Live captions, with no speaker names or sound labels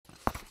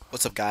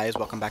What's up, guys?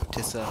 Welcome back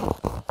to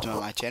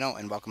my channel,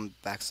 and welcome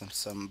back to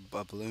some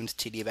Balloons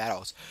TD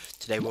battles.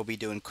 Today we'll be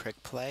doing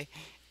quick play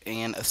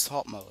and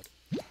assault mode.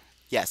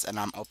 Yes, and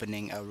I'm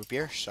opening a root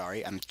beer.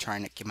 Sorry, I'm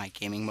trying to get my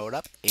gaming mode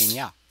up, and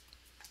yeah.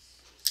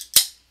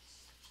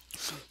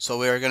 So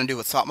we're gonna do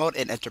assault mode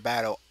and enter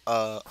battle.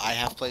 I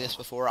have played this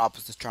before. I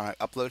was just trying to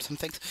upload some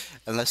things,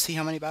 and let's see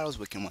how many battles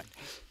we can win.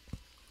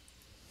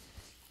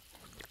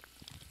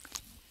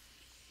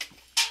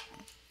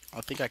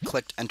 I think I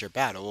clicked enter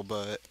battle,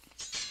 but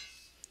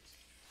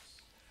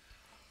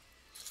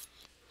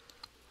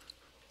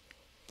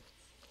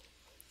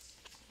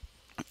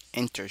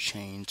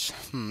interchange.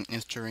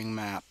 Entering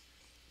map.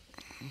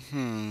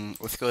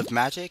 Let's go with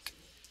magic.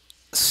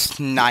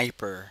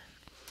 Sniper.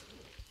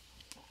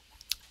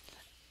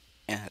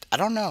 And I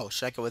don't know.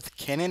 Should I go with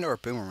cannon or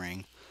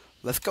boomerang?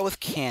 Let's go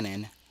with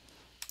cannon.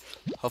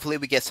 Hopefully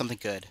we get something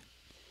good.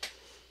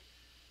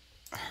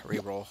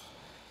 Reroll.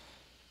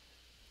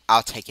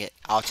 I'll take it.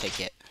 I'll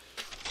take it.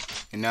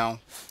 You know?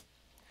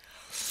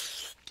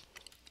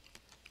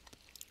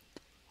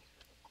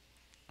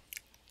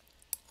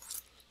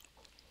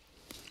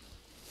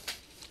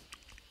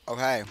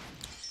 Okay.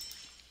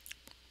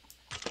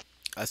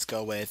 Let's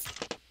go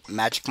with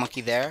magic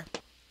monkey there.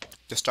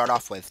 To start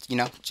off with. You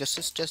know? Just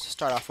to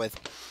start off with.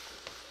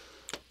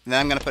 And then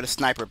I'm going to put a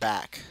sniper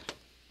back.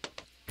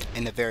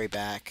 In the very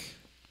back.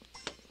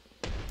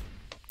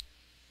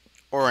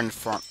 Or in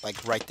front.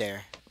 Like right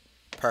there.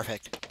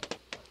 Perfect.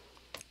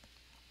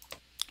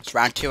 It's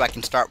round 2. I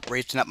can start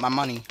raising up my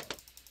money.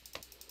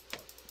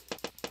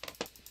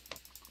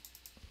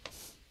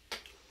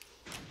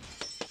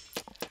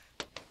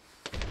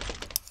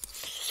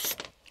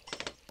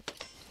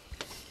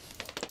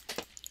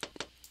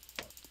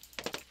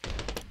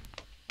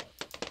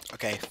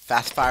 Okay,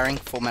 fast firing,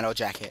 full metal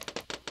jacket.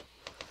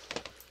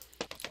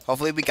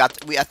 Hopefully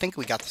I think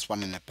we got this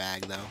one in the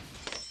bag though.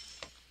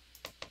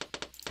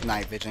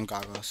 Night vision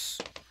goggles.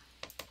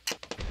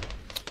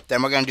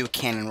 Then we're gonna do a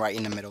cannon right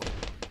in the middle.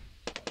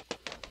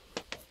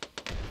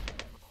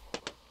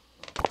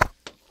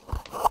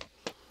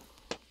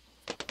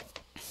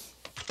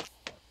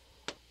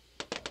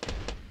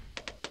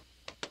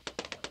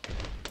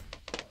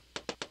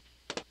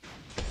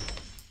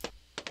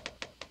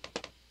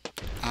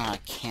 I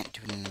can't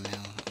do it in the middle.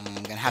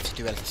 I'm gonna have to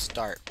do it at the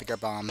start. Bigger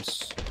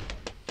bombs.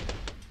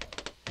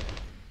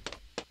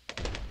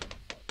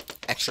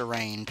 Extra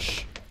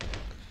range.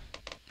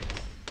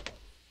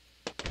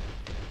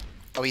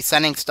 Oh, he's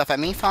sending stuff at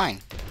me? Fine.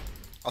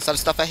 I'll send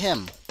stuff at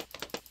him.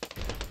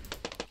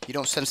 You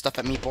don't send stuff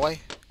at me, boy.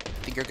 I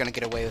think you're gonna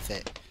get away with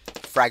it.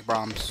 Frag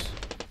bombs.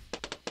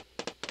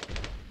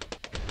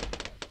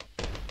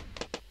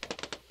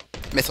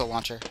 Missile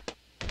launcher.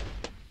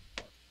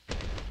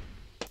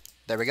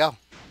 There we go.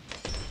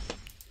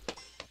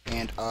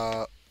 And,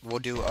 we'll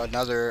do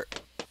another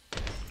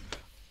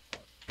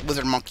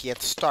lizard monkey at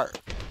the start.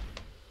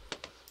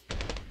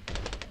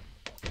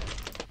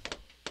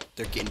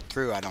 They're getting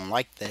through. I don't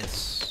like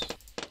this.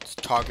 This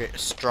target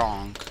is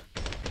strong.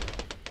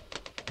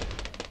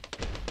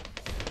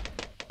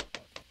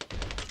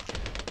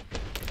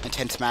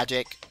 Intense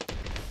magic.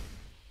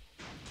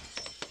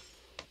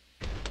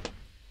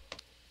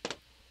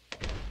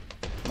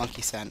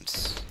 Monkey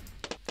sense.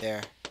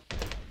 There.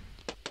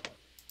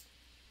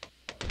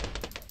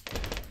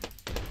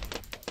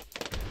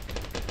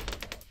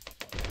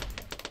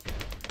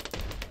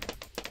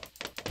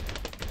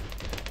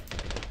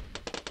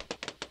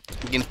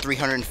 I'm getting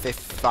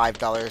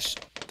 $355.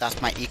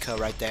 That's my eco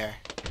right there.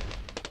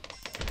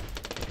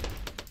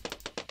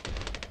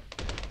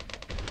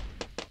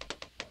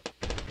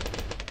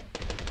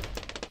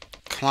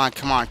 Come on,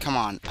 come on, come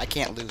on. I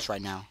can't lose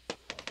right now.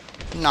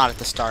 Not at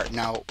the start,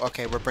 no.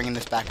 Okay, we're bringing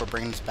this back, we're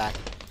bringing this back.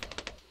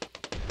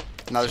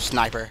 Another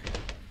sniper.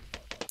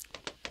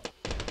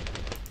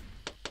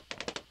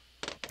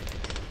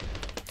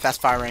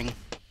 Fast firing.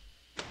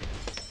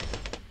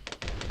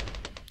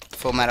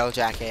 Full metal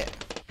jacket.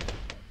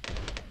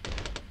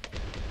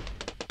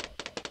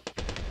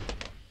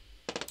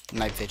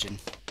 Night vision.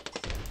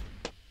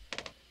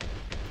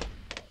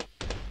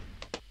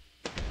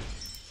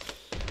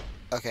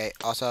 Okay,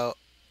 also,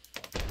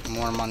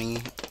 more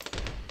money.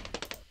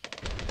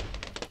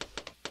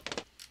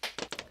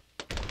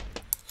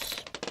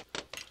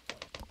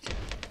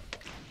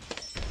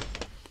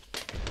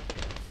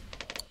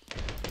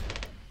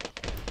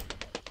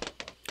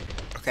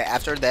 Okay,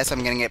 after this,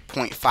 I'm gonna get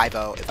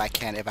 .50 if I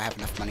can, if I have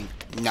enough money.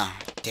 Nah,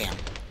 damn.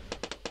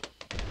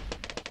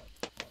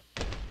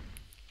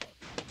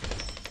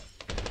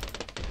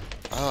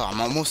 Oh,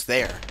 I'm almost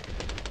there.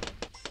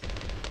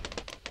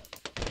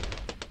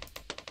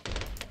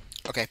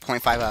 Okay,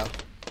 .50.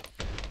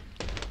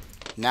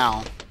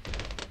 Now,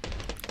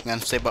 I'm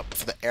gonna save up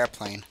for the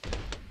airplane.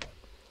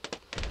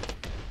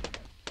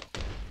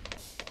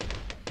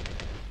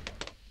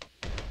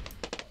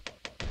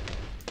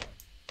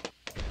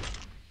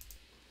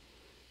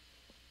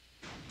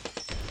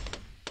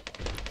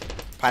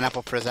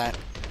 Pineapple present.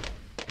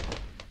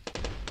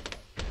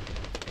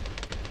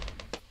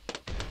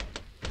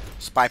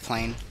 Spy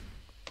plane.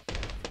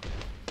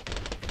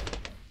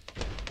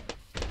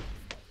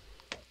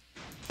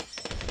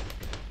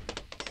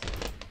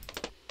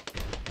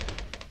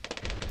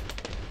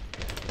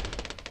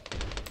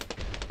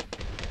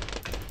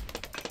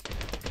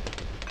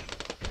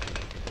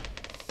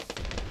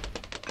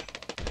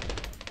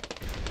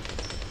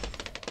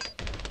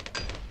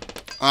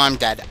 Oh, I'm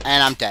dead.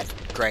 And I'm dead.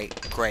 Great.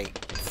 Great.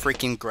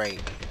 Freaking great.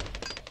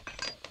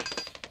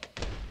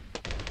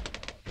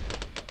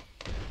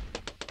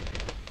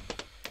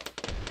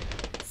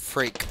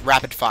 Freak.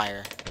 Rapid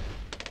fire.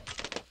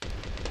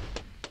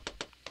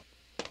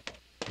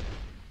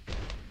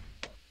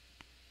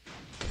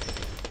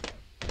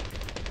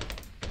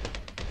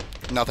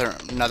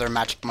 Another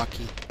magic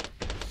monkey.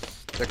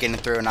 They're getting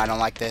through and I don't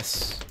like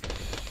this.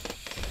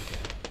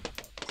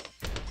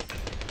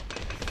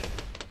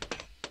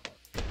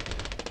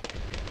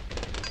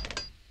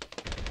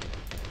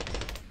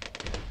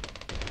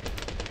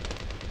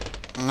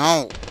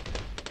 No.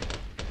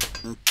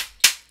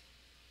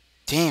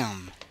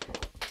 Damn.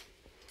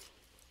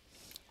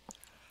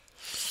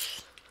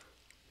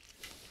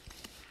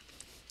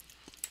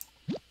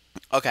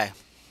 Okay.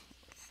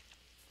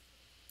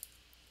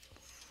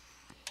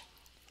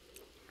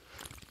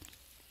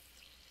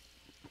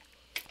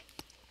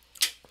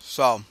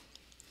 So,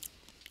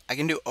 I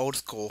can do old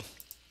school.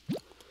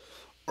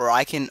 Or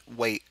I can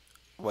wait,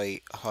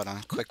 hold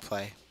on, quick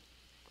play.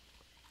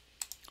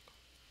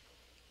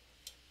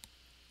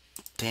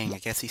 Dang, I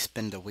guess he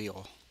spinned the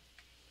wheel.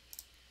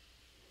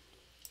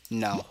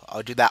 No,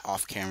 I'll do that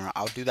off camera.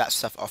 I'll do that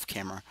stuff off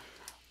camera.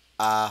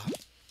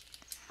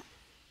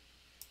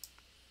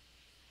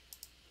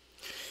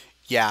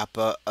 Yeah,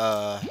 but,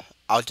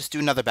 I'll just do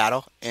another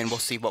battle, and we'll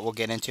see what we'll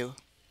get into.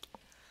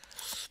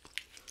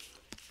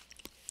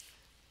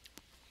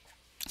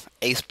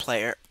 Ace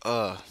player,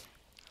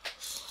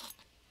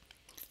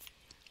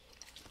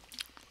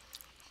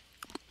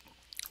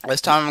 This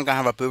time I'm gonna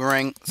have a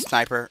boomerang,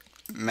 sniper,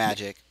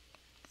 magic.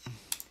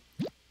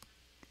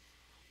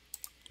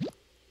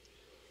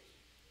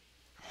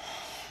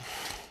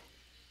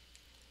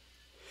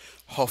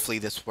 Hopefully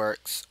this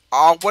works.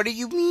 Oh, what do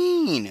you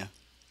mean?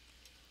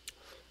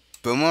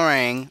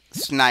 Boomerang,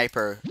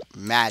 sniper,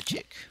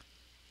 magic.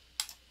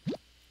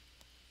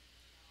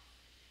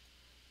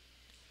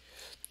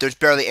 There's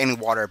barely any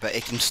water, but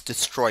it can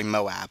destroy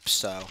Moab,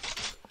 so.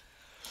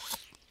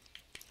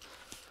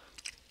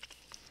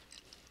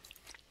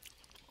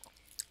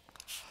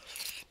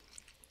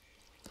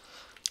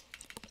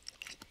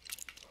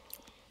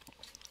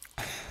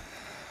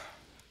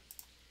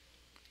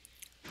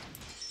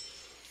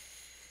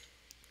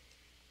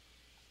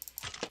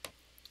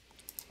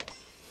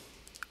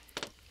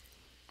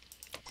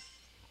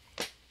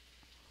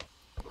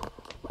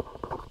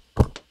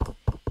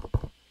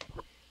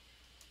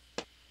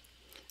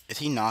 Is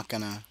he not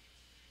gonna...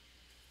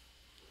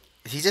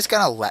 Is he just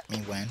gonna let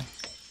me win?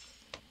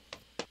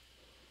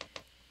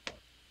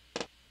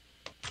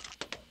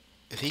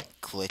 Is he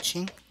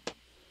glitching?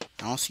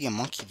 I don't see a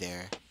monkey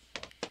there.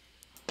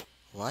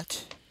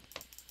 What?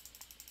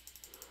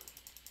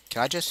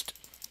 Can I just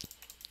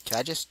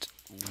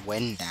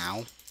win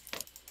now?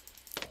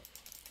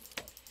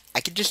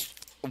 I could just...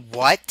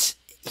 What?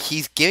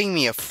 He's giving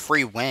me a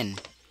free win.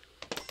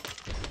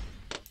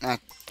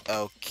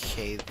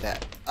 Okay,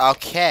 that...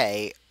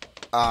 Okay.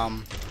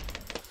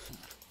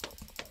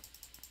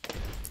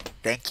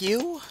 Thank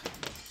you?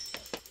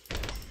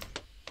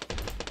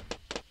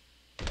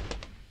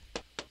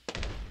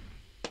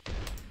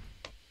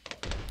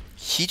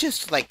 He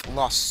just, like,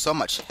 lost so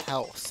much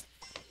health.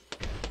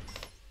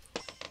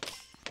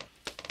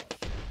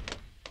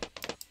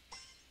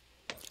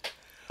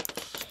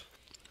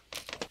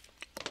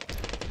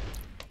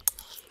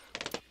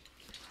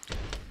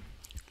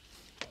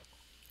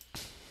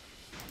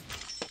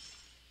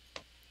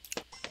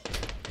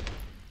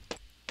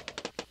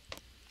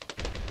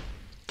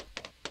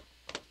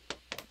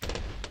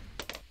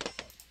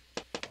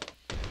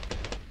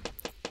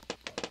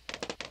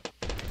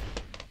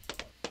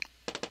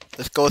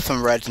 Let's go with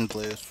some reds and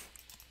blues.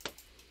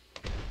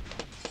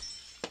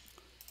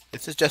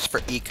 This is just for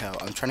eco.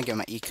 I'm trying to get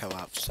my eco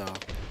up, so.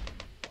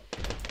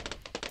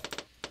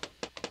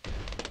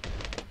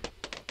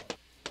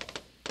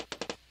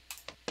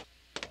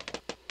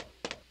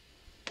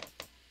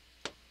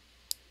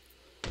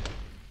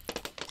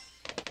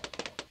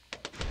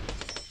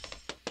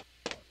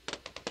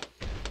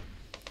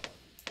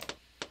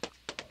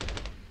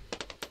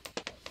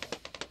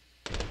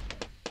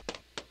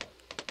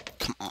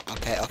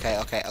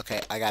 Okay.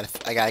 I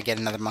gotta get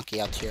another monkey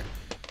out here.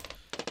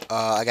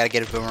 I gotta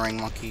get a boomerang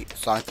monkey.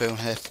 Sonic boom.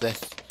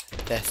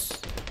 This.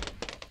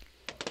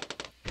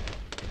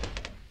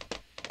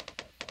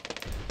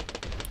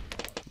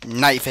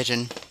 Night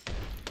vision.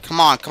 Come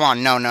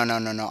on.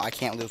 No. I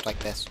can't lose like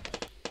this.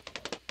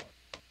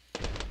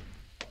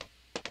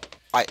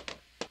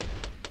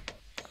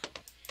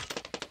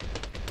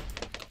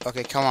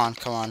 Okay, come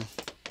on.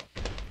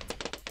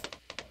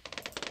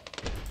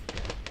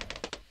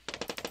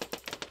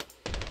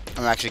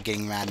 I'm actually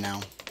getting mad now.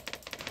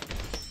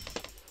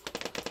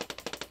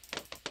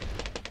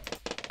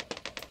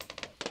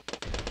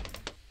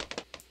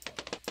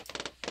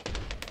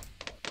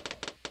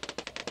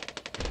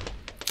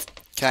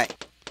 Okay.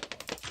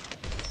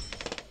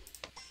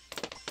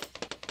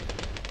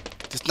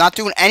 Just not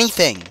doing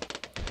anything.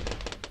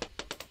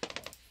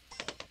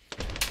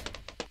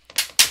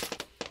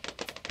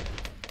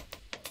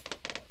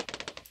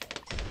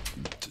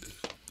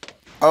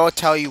 I will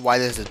tell you why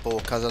this is bull,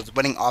 because I was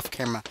winning off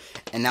camera,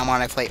 and now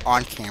when I play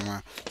on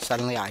camera,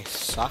 suddenly I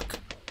suck.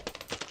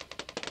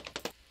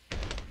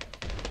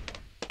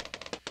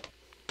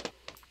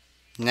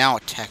 Now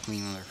attack me,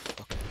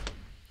 motherfucker.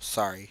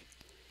 Sorry.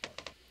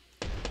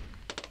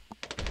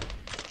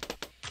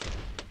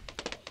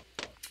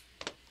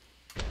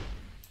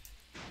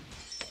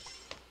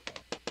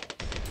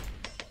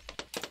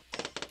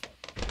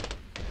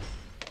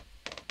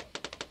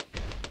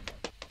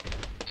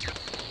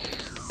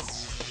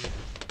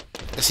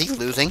 Is he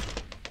losing?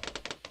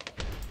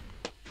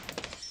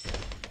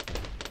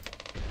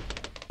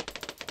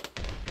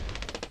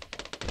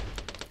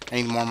 I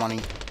need more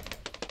money.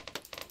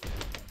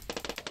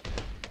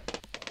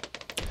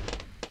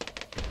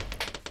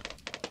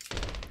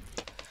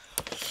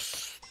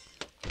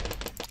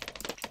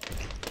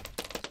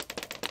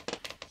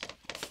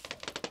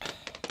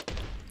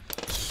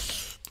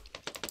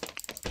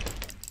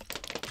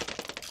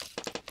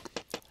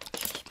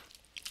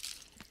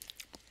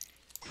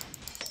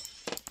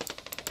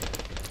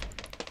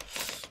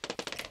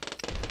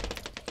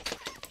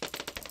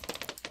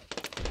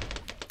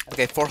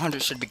 Okay,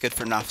 400 should be good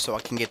for enough so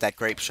I can get that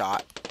grape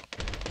shot.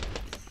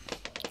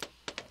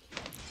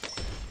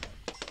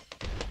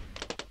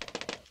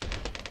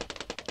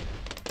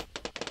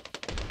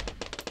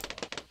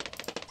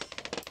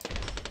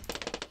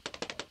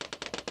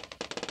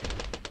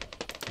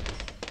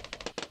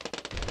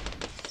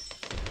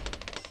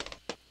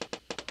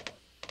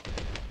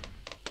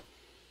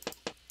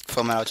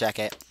 Full metal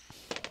jacket.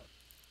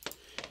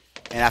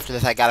 And after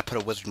this, I gotta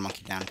put a wizard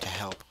monkey down to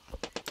help.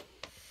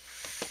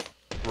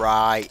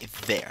 Right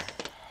there.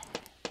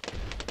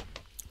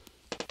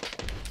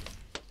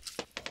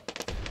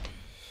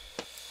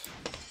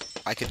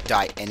 I could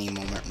die any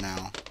moment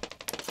now.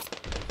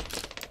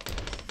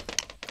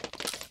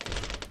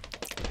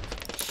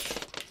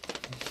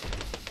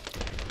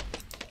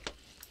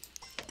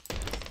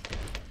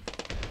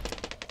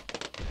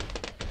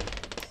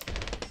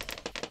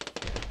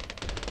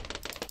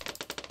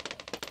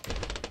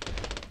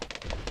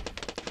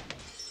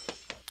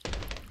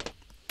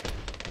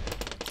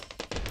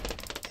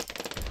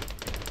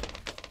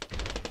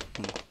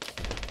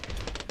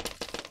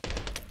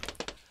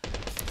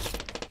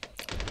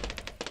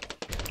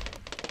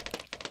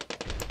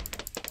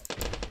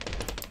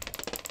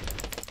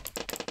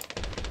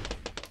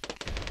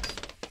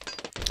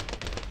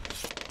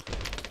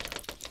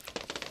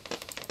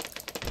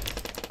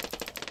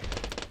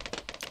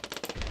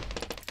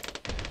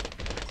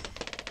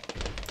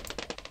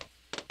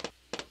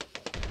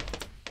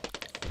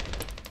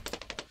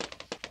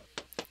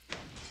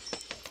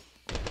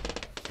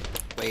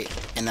 Wait,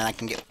 and then I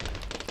can get...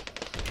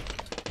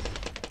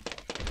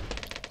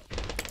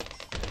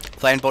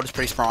 Flying bolt is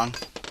pretty strong.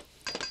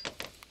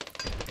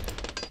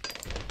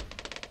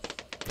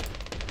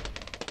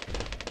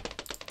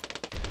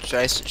 Should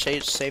I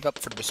save up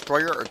for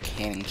destroyer or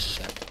cannon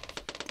ship?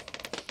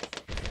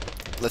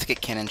 Let's get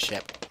cannon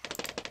ship.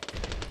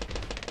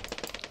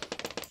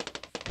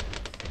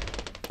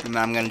 And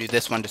then I'm gonna do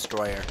this one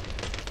destroyer.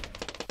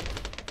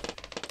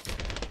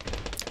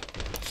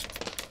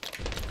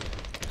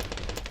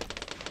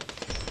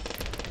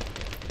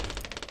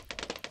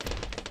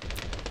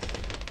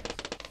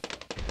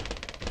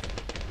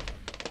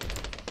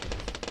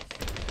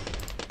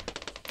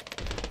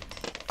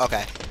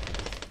 Okay.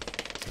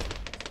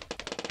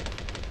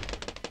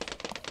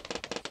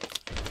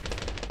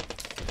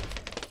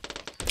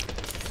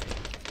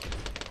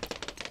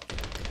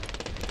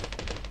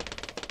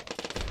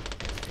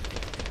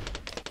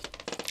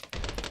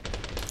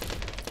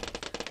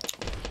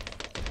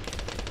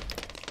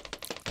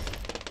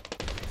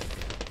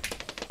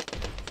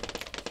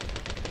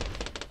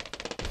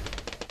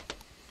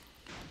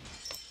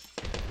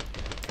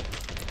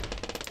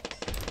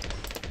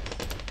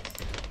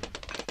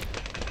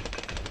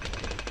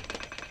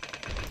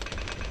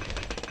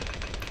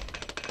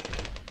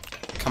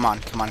 Come on,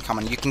 come on, come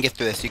on. You can get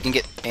through this. You can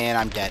get... And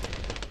I'm dead.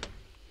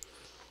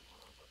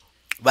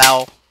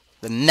 Well,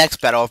 the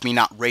next battle of me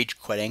not rage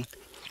quitting.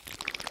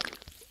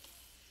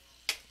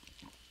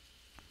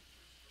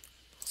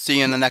 See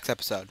you in the next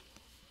episode.